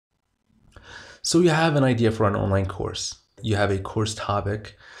So you have an idea for an online course. You have a course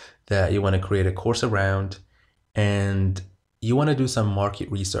topic that you want to create a course around, and you want to do some market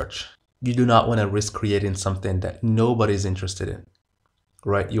research. You do not want to risk creating something that nobody's interested in,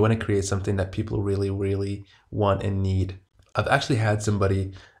 right? You want to create something that people really, really want and need. I've actually had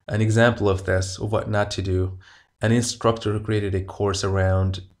an example of this, of what not to do. An instructor who created a course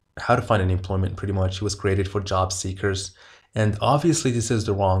around how to find an employment, pretty much. It was created for job seekers. And obviously, this is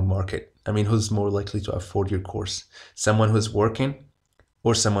the wrong market. I mean, who's more likely to afford your course? Someone who's working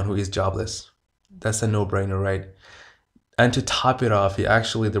or someone who is jobless? That's a no-brainer, right? And to top it off,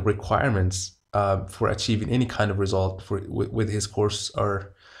 the requirements for achieving any kind of result with his course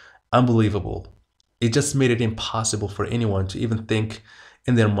are unbelievable. It just made it impossible for anyone to even think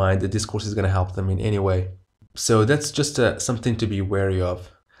in their mind that this course is going to help them in any way. So that's just something to be wary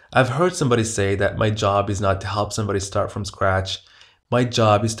of. I've heard somebody say that my job is not to help somebody start from scratch. My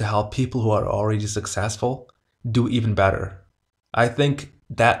job is to help people who are already successful do even better. I think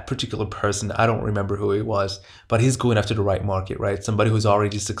that particular person, I don't remember who he was, but he's going after the right market, right? Somebody who's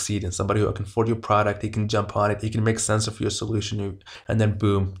already succeeding, somebody who can afford your product, he can jump on it, he can make sense of your solution, and then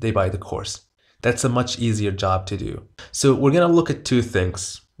boom, they buy the course. That's a much easier job to do. So we're gonna look at two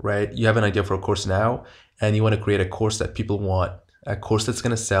things, right? You have an idea for a course now, and you want to create a course that people want, a course that's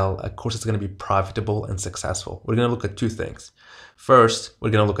going to sell, a course that's going to be profitable and successful. We're going to look at two things. First, we're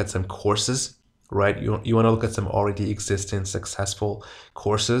going to look at some courses, right? You want to look at some already existing successful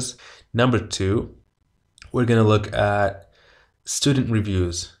courses. Number two, we're going to look at student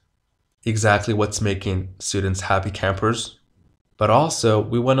reviews, exactly what's making students happy campers. But also,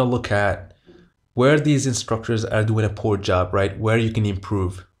 we want to look at where these instructors are doing a poor job, right? Where you can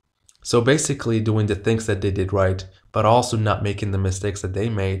improve. So basically doing the things that they did right, but also not making the mistakes that they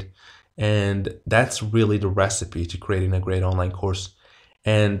made. And that's really the recipe to creating a great online course.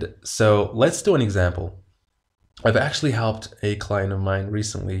 And so let's do an example. I've actually helped a client of mine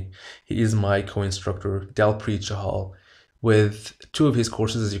recently. He is my co-instructor, Dalpreet Chahal, with two of his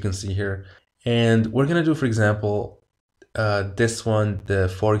courses, as you can see here. And we're gonna do, for example, this one,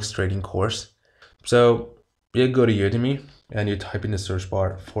 the Forex trading course. So you go to Udemy and you type in the search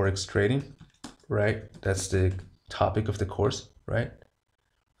bar Forex trading, right? That's the topic of the course, right?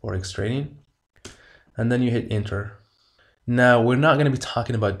 Forex trading. And then you hit enter. Now, we're not going to be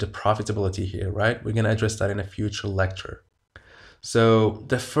talking about the profitability here, right? We're going to address that in a future lecture. So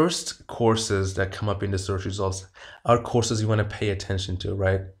the first courses that come up in the search results are courses you want to pay attention to,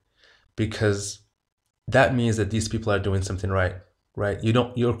 right? Because that means that these people are doing something right, right?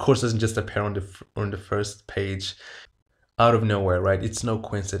 Your course doesn't just appear on the first page out of nowhere, right? It's no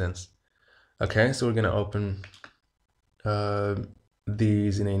coincidence. Okay, so we're gonna open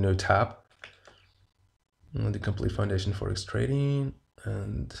these in a new tab. The complete foundation Forex trading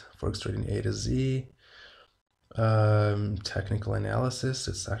and Forex trading A to Z. Technical analysis,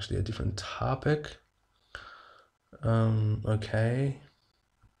 it's actually a different topic. Okay.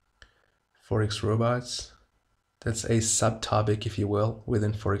 Forex robots, that's a subtopic, if you will,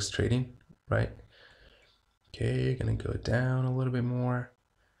 within Forex trading, right? Okay, gonna go down a little bit more.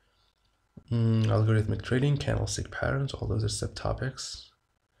 Algorithmic trading, candlestick patterns, all those are subtopics.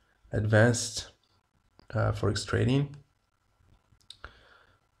 Advanced Forex trading.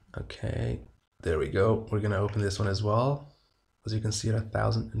 Okay, there we go. We're gonna open this one as well. As you can see,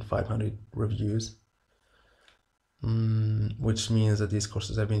 1,500 reviews, which means that these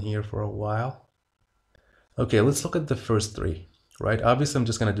courses have been here for a while. Okay, let's look at the first three, right? Obviously, I'm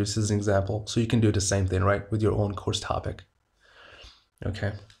just gonna do this as an example, so you can do the same thing, right, with your own course topic.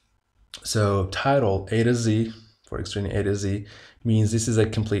 Okay, so title A to Z, Forex trading A to Z, means this is a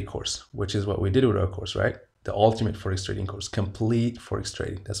complete course, which is what we did with our course, right? The ultimate Forex trading course, complete Forex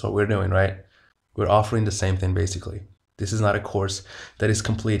trading. That's what we're doing, right? We're offering the same thing, basically. This is not a course that is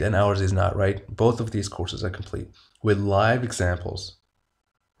complete and ours is not, right? Both of these courses are complete with live examples,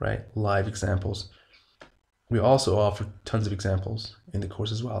 right? Live examples. We also offer tons of examples in the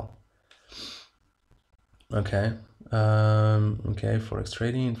course as well. Okay. Okay, Forex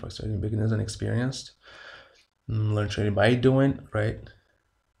trading beginners and experienced. Learn trading by doing, right?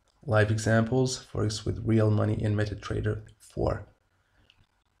 Live examples, Forex with real money in MetaTrader 4,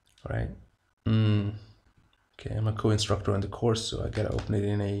 right? Okay, I'm a co-instructor on the course, so I gotta open it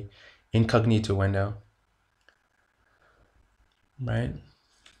in a incognito window, right?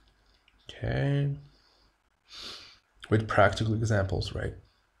 Okay, with practical examples, right?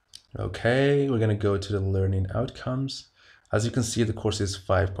 Okay, we're gonna go to the learning outcomes. As you can see, the course is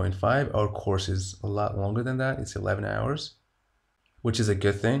 5.5. Our course is a lot longer than that. It's 11 hours, which is a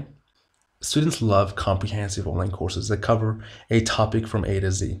good thing. Students love comprehensive online courses that cover a topic from A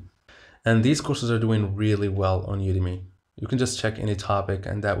to Z. And these courses are doing really well on Udemy. You can just check any topic,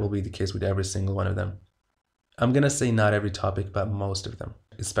 and that will be the case with every single one of them. I'm gonna say not every topic, but most of them,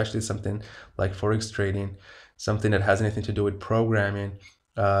 especially something like Forex trading, something that has anything to do with programming,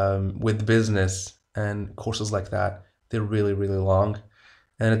 with business, and courses like that. They're really, really long.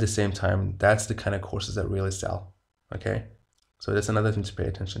 And at the same time, that's the kind of courses that really sell. Okay. So that's another thing to pay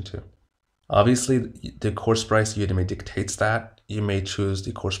attention to. Obviously, the course price Udemy dictates that. You may choose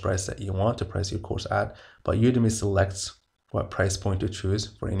the course price that you want to price your course at, but Udemy selects what price point to choose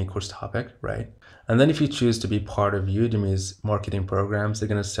for any course topic, right? And then if you choose to be part of Udemy's marketing programs, they're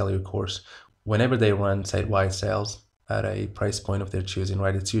going to sell your course whenever they run site-wide sales at a price point of their choosing,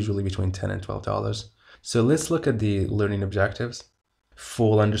 right? It's usually between $10 and $12. So let's look at the learning objectives.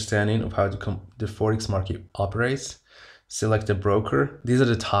 Full understanding of how the Forex market operates. Select a broker. These are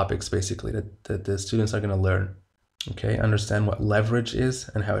the topics basically that the students are going to learn. Okay, understand what leverage is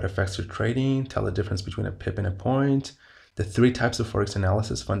and how it affects your trading. Tell the difference between a pip and a point. The 3 types of Forex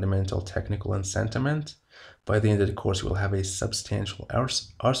analysis: fundamental, technical, and sentiment. By the end of the course, you will have a substantial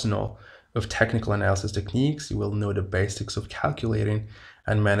arsenal of technical analysis techniques. You will know the basics of calculating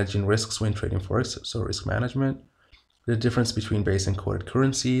and managing risks when trading Forex, so risk management. The difference between base and quoted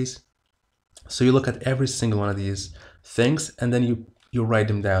currencies. So you look at every single one of these things, and then you write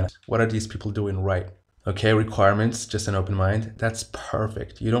them down. What are these people doing right? Okay, requirements, just an open mind. That's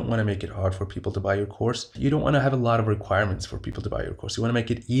perfect. You don't want to make it hard for people to buy your course. You don't want to have a lot of requirements for people to buy your course. You want to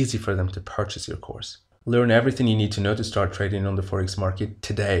make it easy for them to purchase your course. Learn everything you need to know to start trading on the Forex market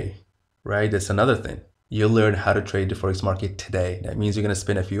today, right? That's another thing. You'll learn how to trade the Forex market today. That means you're going to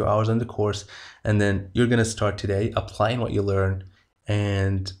spend a few hours on the course, and then you're going to start today applying what you learn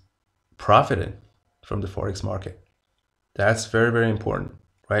and profiting from the Forex market. That's very, very important,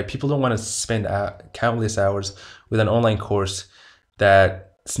 right? People don't want to spend countless hours with an online course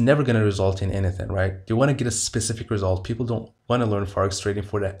that's never going to result in anything, right? They want to get a specific result. People don't want to learn Forex trading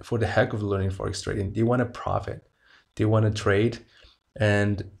for the heck of learning Forex trading. They want to profit. They want to trade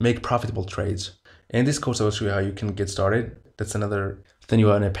and make profitable trades. In this course, I will show you how you can get started. That's another thing you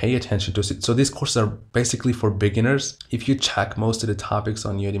want to pay attention to. So these courses are basically for beginners. If you check most of the topics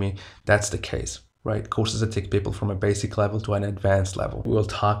on Udemy, that's the case, right? Courses that take people from a basic level to an advanced level. We'll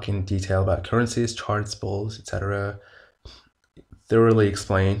talk in detail about currencies, charts, bulls, etc. Thoroughly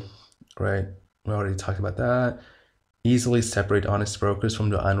explain, right? We already talked about that. Easily separate honest brokers from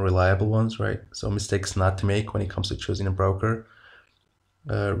the unreliable ones, right? So mistakes not to make when it comes to choosing a broker.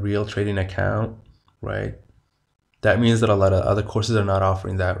 Real trading account, right? That means that a lot of other courses are not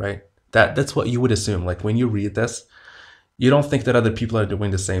offering that, right? That's what you would assume. Like when you read this, you don't think that other people are doing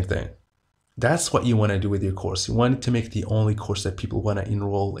the same thing. That's what you want to do with your course. You want to make the only course that people want to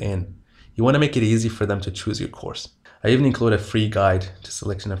enroll in. You want to make it easy for them to choose your course. I even include a free guide to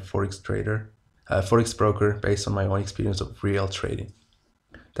selection of Forex broker based on my own experience of real trading.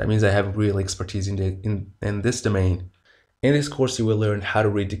 That means I have real expertise in this domain. In this course, you will learn how to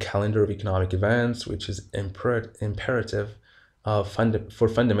read the calendar of economic events, which is imperative for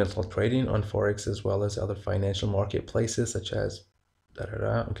fundamental trading on Forex as well as other financial marketplaces such as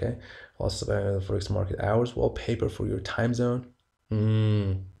okay. Also, the Forex market hours, wallpaper for your time zone.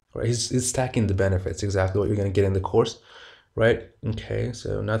 Right, he's stacking the benefits, exactly what you're going to get in the course, right? Okay,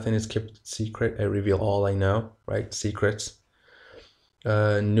 so nothing is kept secret. I reveal all I know, right? Secrets.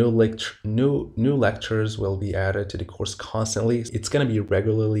 New lectures will be added to the course constantly. It's going to be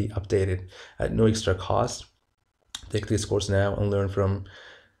regularly updated at no extra cost. Take this course now and learn from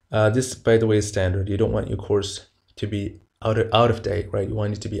this, by the way, is standard. You don't want your course to be out of date, right? You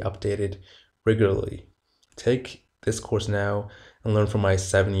want it to be updated regularly. Take this course now and learn from my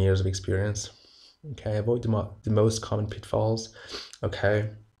 7 years of experience. Okay, avoid the most common pitfalls. Okay,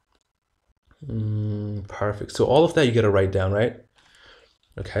 perfect. So all of that you got to write down, right?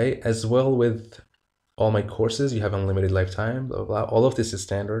 Okay, as well with all my courses, you have unlimited lifetime, blah, blah, blah. All of this is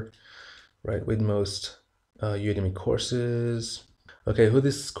standard, right? With most Udemy courses. Okay, who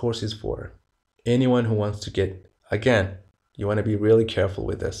this course is for? Anyone who wants to get, again, you want to be really careful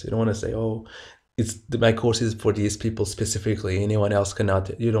with this. You don't want to say, oh, my course is for these people specifically. Anyone else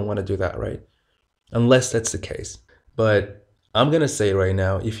cannot. You don't want to do that, right? Unless that's the case. But I'm going to say right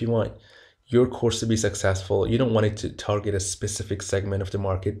now, if you want your course to be successful, you don't want it to target a specific segment of the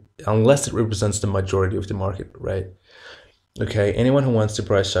market unless it represents the majority of the market, right? Okay, anyone who wants to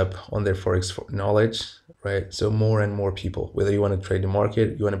brush up on their Forex knowledge, right? So more and more people, whether you want to trade the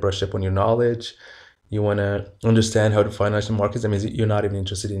market, you want to brush up on your knowledge, you want to understand how to financial markets. That means you're not even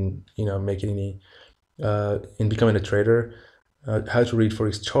interested in, making any, in becoming a trader, how to read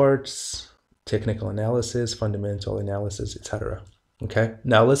Forex charts, technical analysis, fundamental analysis, etc. Okay,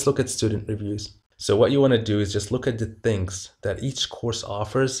 now let's look at student reviews. So what you want to do is just look at the things that each course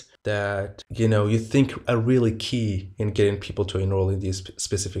offers that you think are really key in getting people to enroll in these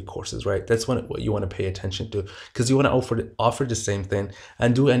specific courses, right? That's what you want to pay attention to, because you want to offer the same thing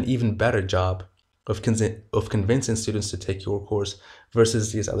and do an even better job of convincing students to take your course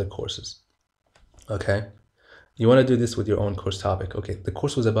versus these other courses. Okay, you want to do this with your own course topic. Okay, the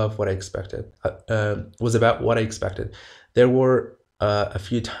course was above what I expected. Was about what I expected. There were a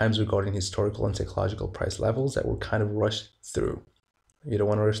few times regarding historical and psychological price levels that were kind of rushed through. You don't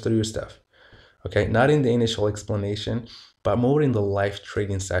want to rush through your stuff. Okay, not in the initial explanation, but more in the live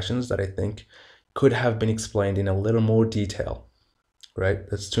trading sessions that I think could have been explained in a little more detail. Right?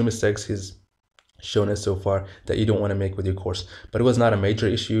 That's two mistakes he's shown us so far that you don't want to make with your course. But it was not a major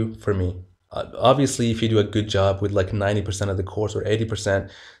issue for me. Obviously, if you do a good job with like 90% of the course or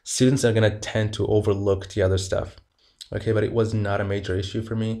 80%, students are going to tend to overlook the other stuff. Okay, but it was not a major issue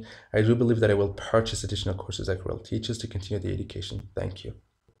for me. I do believe that I will purchase additional courses at Corel Teaches to continue the education. Thank you.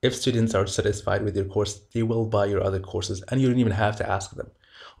 If students are satisfied with your course, they will buy your other courses and you don't even have to ask them.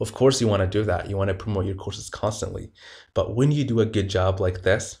 Of course, you want to do that. You want to promote your courses constantly. But when you do a good job like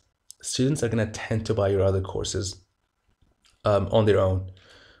this, students are going to tend to buy your other courses on their own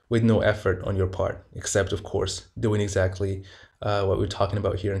with no effort on your part, except, of course, doing exactly what we're talking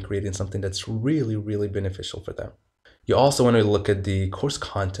about here and creating something that's really, really beneficial for them. You also want to look at the course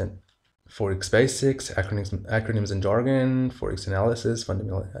content. Forex basics, acronyms and jargon, Forex analysis,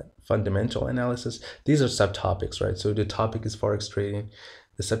 fundamental analysis. These are subtopics, right? So the topic is Forex trading.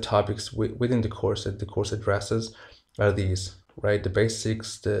 The subtopics within the course that the course addresses are these, right? The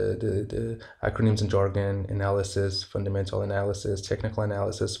basics, the acronyms and jargon, analysis, fundamental analysis, technical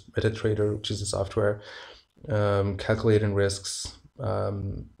analysis, MetaTrader, which is a software, calculating risks,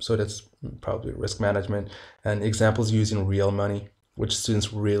 so that's probably risk management, and examples using real money, which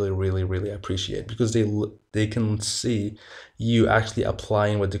students really, really, really appreciate because they can see you actually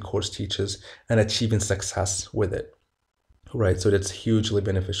applying what the course teaches and achieving success with it, right? So that's hugely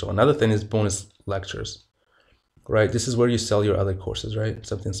beneficial. Another thing is bonus lectures, right? This is where you sell your other courses, right?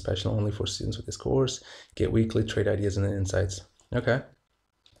 Something special only for students with this course. Get weekly trade ideas and insights. Okay,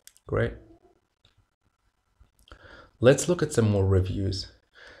 great. Let's look at some more reviews.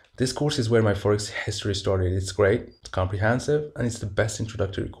 This course is where my Forex history started. It's great, it's comprehensive, and it's the best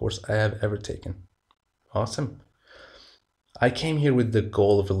introductory course I have ever taken. Awesome. I came here with the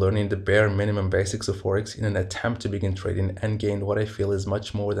goal of learning the bare minimum basics of Forex in an attempt to begin trading and gain what I feel is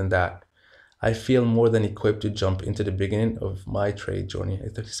much more than that. I feel more than equipped to jump into the beginning of my trade journey. I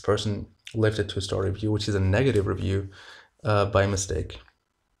think this person left a 2-star review, which is a negative review by mistake,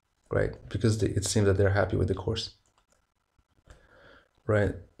 right? Because it seems that they're happy with the course.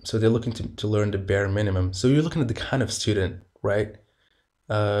 Right, so they're looking to learn the bare minimum. So you're looking at the kind of student, right,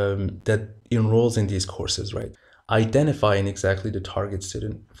 that enrolls in these courses, right? Identifying exactly the target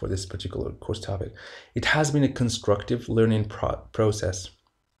student for this particular course topic. It has been a constructive learning process.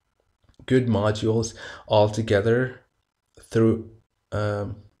 Good modules all together through.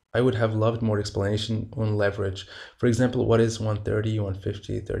 I would have loved more explanation on leverage. For example, what is 130,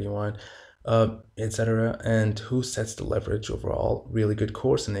 150, 31? Etc. And who sets the leverage overall. Really good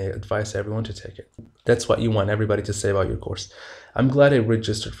course, and I advise everyone to take it. That's what you want everybody to say about your course. I'm glad I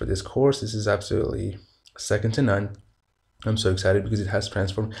registered for this course. This is absolutely second to none. I'm so excited because it has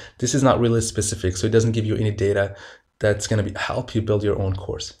transformed. This is not really specific, so it doesn't give you any data that's going to help you build your own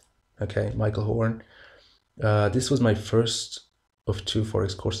course. Okay, Michael Horn. This was my first of 2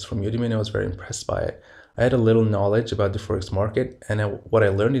 Forex courses from Udemy, and I was very impressed by it. I had a little knowledge about the Forex market, and what I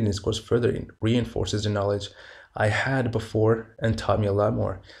learned in this course further reinforces the knowledge I had before and taught me a lot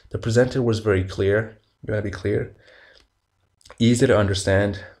more. The presenter was very clear. You want to be clear, easy to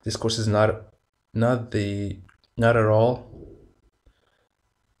understand. This course is not at all.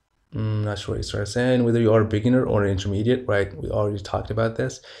 I'm not sure what you started saying. Whether you are a beginner or an intermediate, right? We already talked about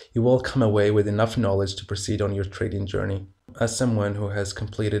this. You will come away with enough knowledge to proceed on your trading journey. As someone who has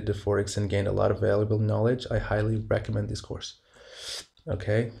completed the Forex and gained a lot of valuable knowledge, I highly recommend this course.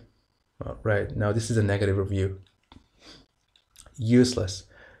 Okay, right, now this is a negative review. Useless.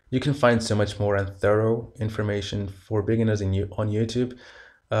 You can find so much more and thorough information for beginners on YouTube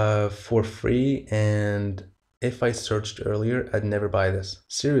for free, and if I searched earlier, I'd never buy this.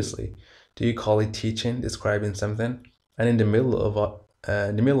 Seriously, do you call it teaching, describing something, and in the middle of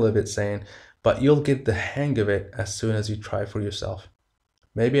it saying, but you'll get the hang of it as soon as you try for yourself.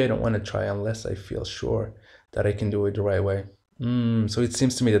 Maybe I don't want to try unless I feel sure that I can do it the right way. So it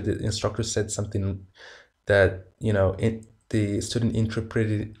seems to me that the instructor said something that, the student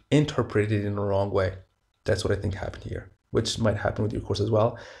interpreted in the wrong way. That's what I think happened here. which might happen with your course as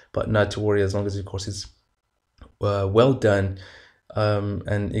well, but not to worry as long as your course is well done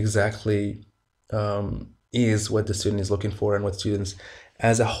and exactly is what the student is looking for and what students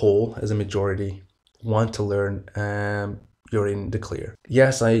as a whole, as a majority, want to learn. You're in the clear.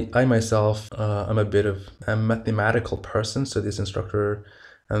 Yes, I myself, I'm a bit of a mathematical person, so this instructor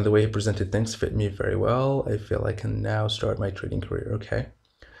and the way he presented things fit me very well. I feel I can now start my trading career, okay?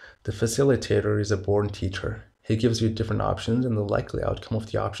 The facilitator is a born teacher. He gives you different options and the likely outcome of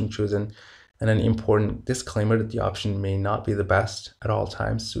the option chosen, and an important disclaimer that the option may not be the best at all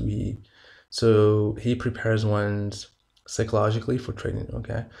times. So he prepares ones psychologically for trading,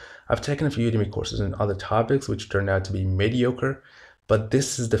 okay? I've taken a few Udemy courses in other topics which turned out to be mediocre, but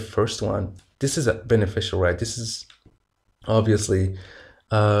this is the first one. This is beneficial, right? This is obviously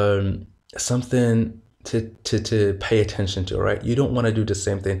something to pay attention to, right? You don't want to do the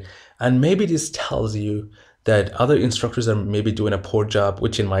same thing. And maybe this tells you that other instructors are maybe doing a poor job,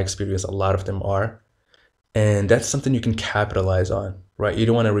 which in my experience, a lot of them are. And that's something you can capitalize on, right? You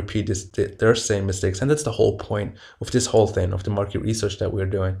don't want to repeat their same mistakes. And that's the whole point of this whole thing, of the market research that we're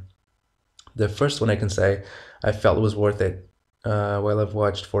doing. The first one I can say I felt was worth it. While I've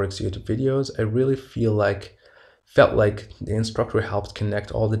watched Forex YouTube videos, I really felt like the instructor helped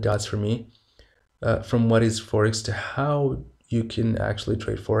connect all the dots for me, from what is Forex to how you can actually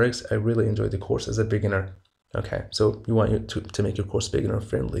trade Forex. I really enjoyed the course as a beginner. Okay, so you want to make your course beginner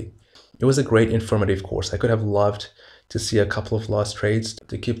friendly. It was a great informative course. I could have loved to see a couple of lost trades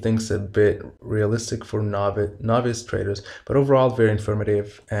to keep things a bit realistic for novice traders, but overall very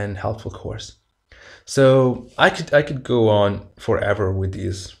informative and helpful course. So I could go on forever with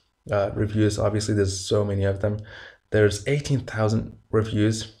these reviews. Obviously, there's so many of them. There's 18,000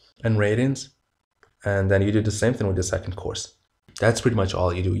 reviews and ratings, and then you do the same thing with the second course. That's pretty much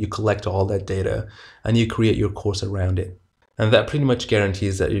all you do. You collect all that data and you create your course around it. And that pretty much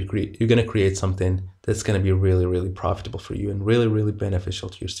guarantees that you're going to create something that's going to be really, really profitable for you and really, really beneficial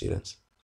to your students.